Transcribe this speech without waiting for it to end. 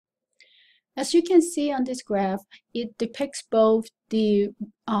As you can see on this graph, it depicts both the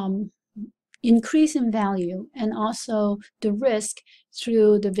increase in value and also the risk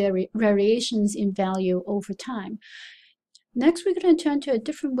through the variations in value over time. Next, we're going to turn to a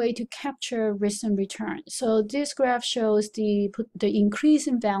different way to capture risk and return. So this graph shows the increase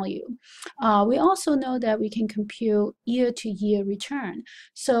in value. We also know that we can compute year-to-year return.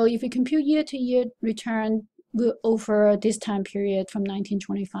 So if we compute year-to-year return over this time period from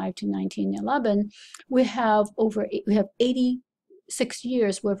 1925 to 1911, we have 86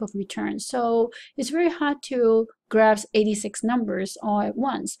 years worth of return. So it's very hard to grasp 86 numbers all at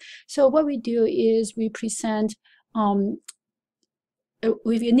once. So what we do is we present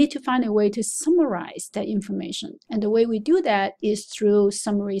we need to find a way to summarize that information. And the way we do that is through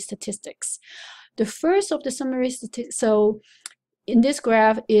summary statistics. The first of the summary statistics, so in this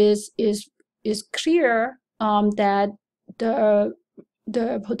graph is clear that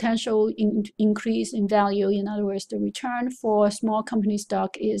the potential increase in value, in other words, the return for a small company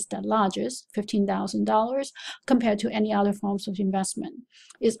stock is the largest, $15,000, compared to any other forms of investment.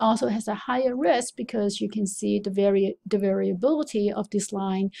 It also has a higher risk because you can see the variability of this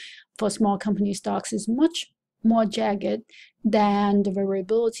line for small company stocks is much more jagged than the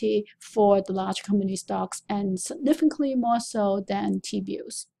variability for the large company stocks, and significantly more so than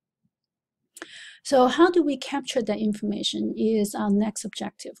T-bills. So how do we capture that information is our next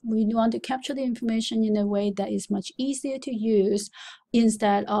objective. We want to capture the information in a way that is much easier to use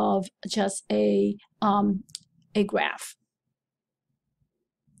instead of just a graph.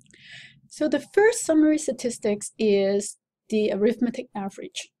 So the first summary statistics is the arithmetic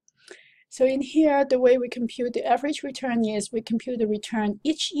average. So in here, the way we compute the average return is we compute the return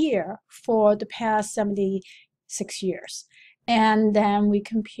each year for the past 76 years. And then we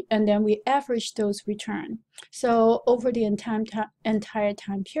average those return. So over the entire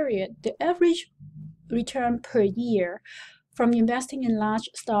time period, the average return per year from investing in large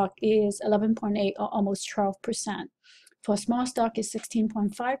stock is 11.8 or almost 12%. For small stock is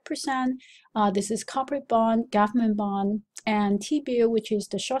 16.5%. This is corporate bond, government bond, and T-bill, which is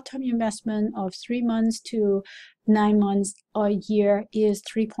the short-term investment of 3 months to 9 months or a year, is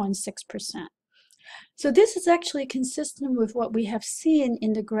 3.6%. So this is actually consistent with what we have seen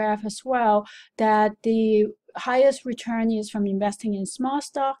in the graph as well, that the highest return is from investing in small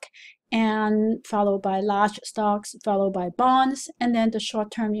stock, and followed by large stocks, followed by bonds, and then the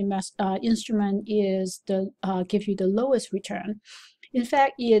short-term instrument is give you the lowest return. In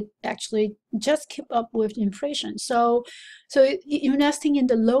fact, it actually just keep up with inflation. So investing in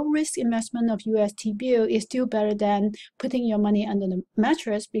the low-risk investment of US T-bill is still better than putting your money under the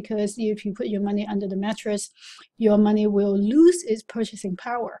mattress, because if you put your money under the mattress, your money will lose its purchasing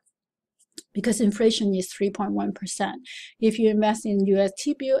power because inflation is 3.1%. If you invest in US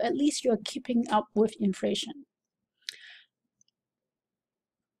T-bill, at least you're keeping up with inflation.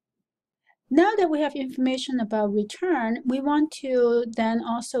 Now that we have information about return, we want to then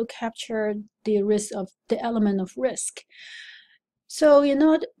also capture the risk of the element of risk. So in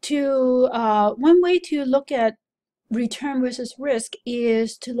order to, one way to look at return versus risk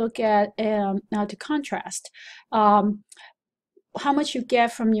is to look at, to contrast how much you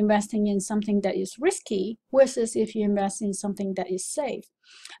get from investing in something that is risky versus if you invest in something that is safe.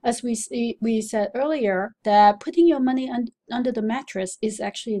 As we said earlier, that putting your money under the mattress is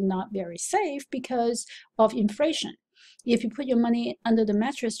actually not very safe because of inflation. If you put your money under the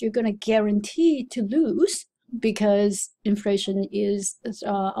mattress, you're going to guarantee to lose because inflation is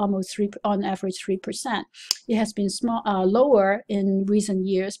almost on average 3%. It has been lower in recent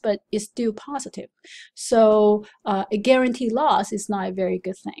years, but it's still positive. So a guaranteed loss is not a very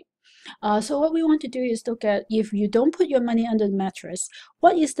good thing. So what we want to do is look at, if you don't put your money under the mattress,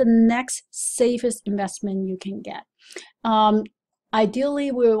 what is the next safest investment you can get?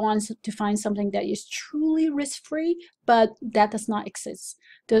 Ideally, we want to find something that is truly risk-free, but that does not exist.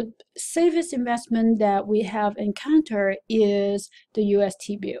 The safest investment that we have encountered is the US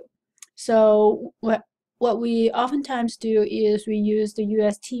T-bill. So what we oftentimes do is we use the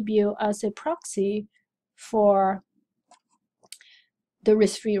US T-bill as a proxy for the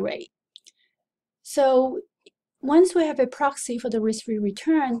risk-free rate. So once we have a proxy for the risk-free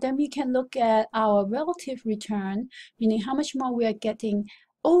return, then we can look at our relative return, meaning how much more we are getting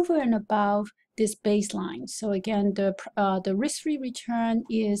over and above this baseline. So again, the risk-free return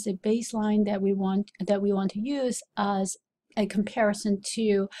is a baseline that we want to use as a comparison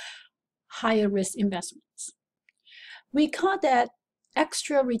to higher risk investments. We call that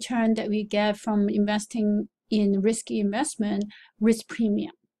extra return that we get from investing in risky investment risk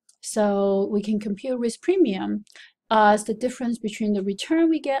premium. So we can compute risk premium us the difference between the return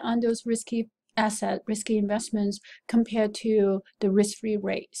we get on those risky risky investments compared to the risk-free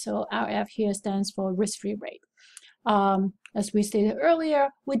rate. So RF here stands for risk-free rate. As we stated earlier,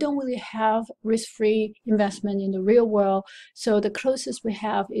 we don't really have risk-free investment in the real world. So the closest we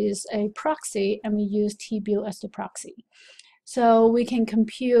have is a proxy, and we use T-bill as the proxy. So we can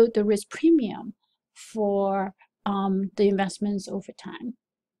compute the risk premium for the investments over time.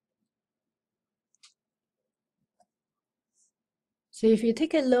 So if you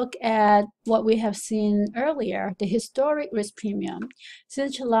take a look at what we have seen earlier, the historic risk premium,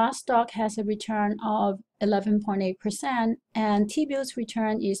 since the last stock has a return of 11.8% and T-bill's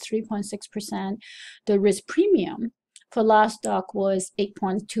return is 3.6%, the risk premium for last stock was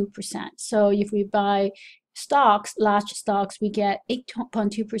 8.2%. So if we buy stocks, large stocks, we get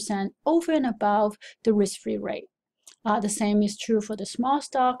 8.2% over and above the risk-free rate. The same is true for the small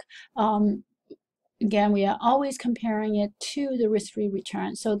stock. Again, we are always comparing it to the risk-free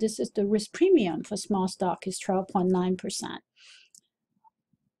return. So this is the risk premium for small stock is 12.9%.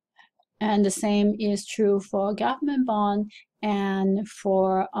 And the same is true for government bond and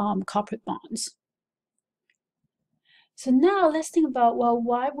for corporate bonds. So now let's think about, well,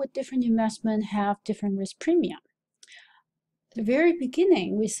 why would different investment have different risk premium? At the very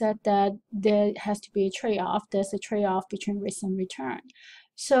beginning, we said that there has to be a trade-off. There's a trade-off between risk and return.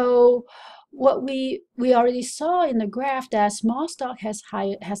 So what we already saw in the graph that small stock has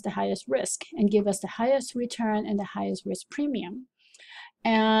the highest risk and give us the highest return and the highest risk premium.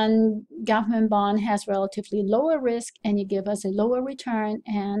 And government bond has relatively lower risk and it gives us a lower return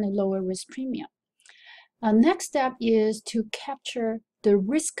and a lower risk premium. Next step is to capture the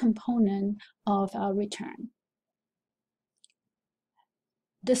risk component of our return.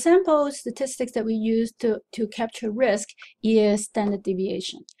 The sample statistics that we use to capture risk is standard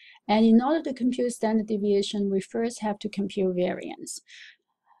deviation. And in order to compute standard deviation, we first have to compute variance.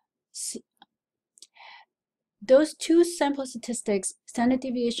 Those two sample statistics, standard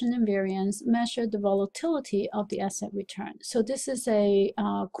deviation and variance, measure the volatility of the asset return. So this is a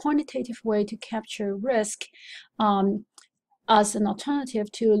quantitative way to capture risk as an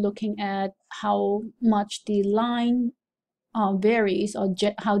alternative to looking at how much the line varies or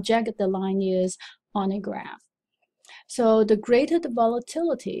how jagged the line is on a graph. So the greater the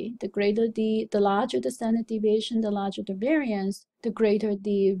volatility, the larger the standard deviation, the larger the variance, the greater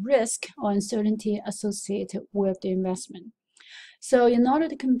the risk or uncertainty associated with the investment. So in order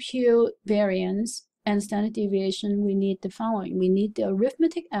to compute variance and standard deviation, we need the following. We need the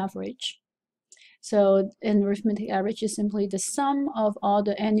arithmetic average. So an arithmetic average is simply the sum of all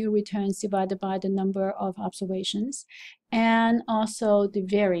the annual returns divided by the number of observations, and also the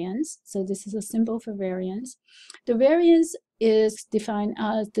variance. So this is a symbol for variance. The variance is defined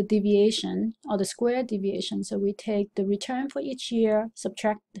as the deviation or the square deviation. So we take the return for each year,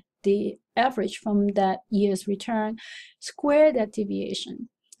 subtract the average from that year's return, square that deviation.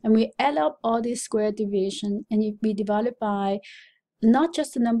 And we add up all these square deviation and we divide it by not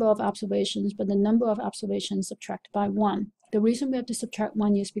just the number of observations, but the number of observations subtracted by 1. The reason we have to subtract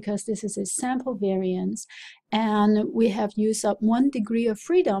 1 is because this is a sample variance, and we have used up 1 degree of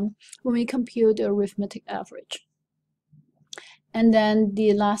freedom when we compute the arithmetic average. And then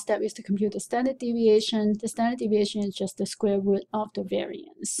the last step is to compute the standard deviation. The standard deviation is just the square root of the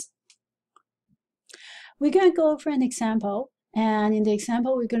variance. We're going to go over an example. And in the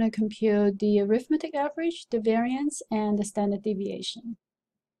example, we're going to compute the arithmetic average, the variance, and the standard deviation.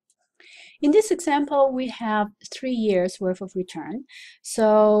 In this example, we have 3 years worth of return.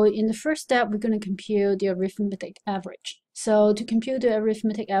 So in the first step, we're going to compute the arithmetic average. So to compute the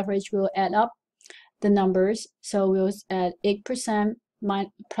arithmetic average, we'll add up the numbers. So we'll add 8%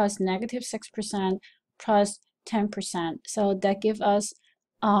 plus negative 6% plus 10%. So that gives us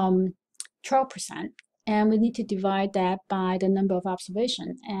 12%. And we need to divide that by the number of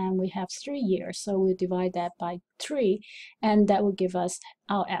observations. And we have 3 years, so we'll divide that by 3, and that will give us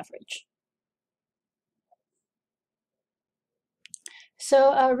our average.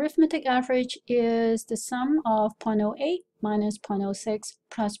 So our arithmetic average is the sum of 0.08 minus 0.06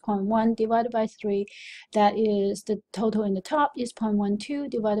 plus 0.1 divided by 3. That is the total in the top is 0.12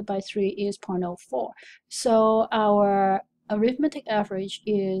 divided by 3 is 0.04. So our arithmetic average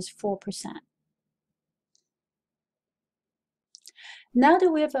is 4%. Now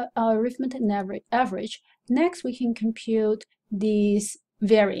that we have our arithmetic average, next we can compute these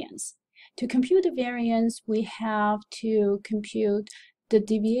variance. To compute the variance, we have to compute the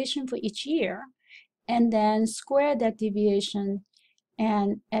deviation for each year and then square that deviation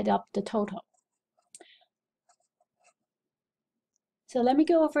and add up the total. So let me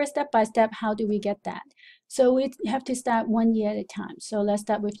go over step by step, how do we get that? So we have to start 1 year at a time. So let's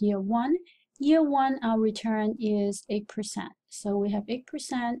start with year 1. Year 1, our return is 8%. So we have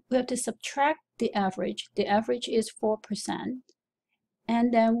 8%. We have to subtract the average. The average is 4%.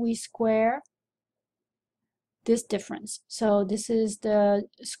 And then we square this difference. So this is the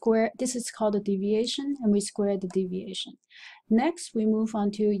square, this is called the deviation, and we square the deviation. Next, we move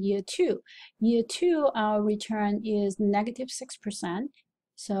on to year 2. Year 2, our return is negative 6%.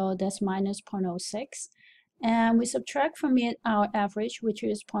 So that's minus 0.06. And we subtract from it our average, which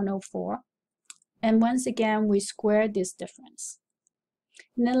is 0.04. And once again, we square this difference.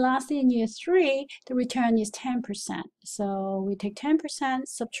 And then lastly, in year 3, the return is 10%. So we take 10%,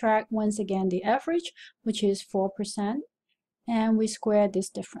 subtract once again the average, which is 4%, and we square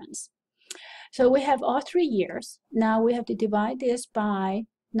this difference. So we have all 3 years. Now we have to divide this by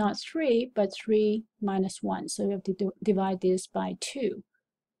not 3, but 3 minus 1. So we have to divide this by 2.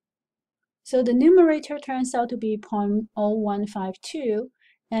 So the numerator turns out to be 0.0152,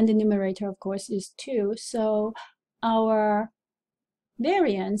 and the numerator, of course, is 2. So our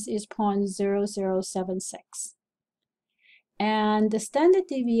variance is 0.0076. And the standard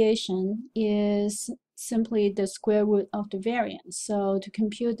deviation is simply the square root of the variance. So to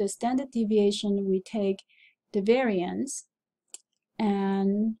compute the standard deviation, we take the variance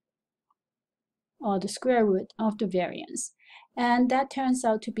or the square root of the variance. And that turns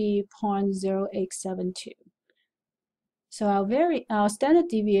out to be 0.0872. So our standard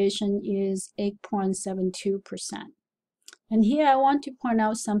deviation is 8.72%. And here I want to point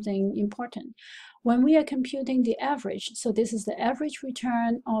out something important. When we are computing the average, so this is the average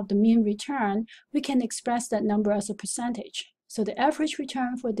return of the mean return, we can express that number as a percentage. So the average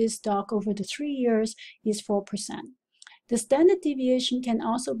return for this stock over the 3 years is 4%. The standard deviation can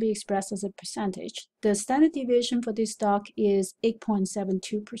also be expressed as a percentage. The standard deviation for this stock is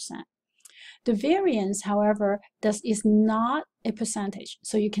 8.72%. The variance, however, is not a percentage,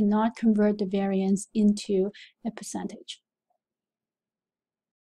 so you cannot convert the variance into a percentage.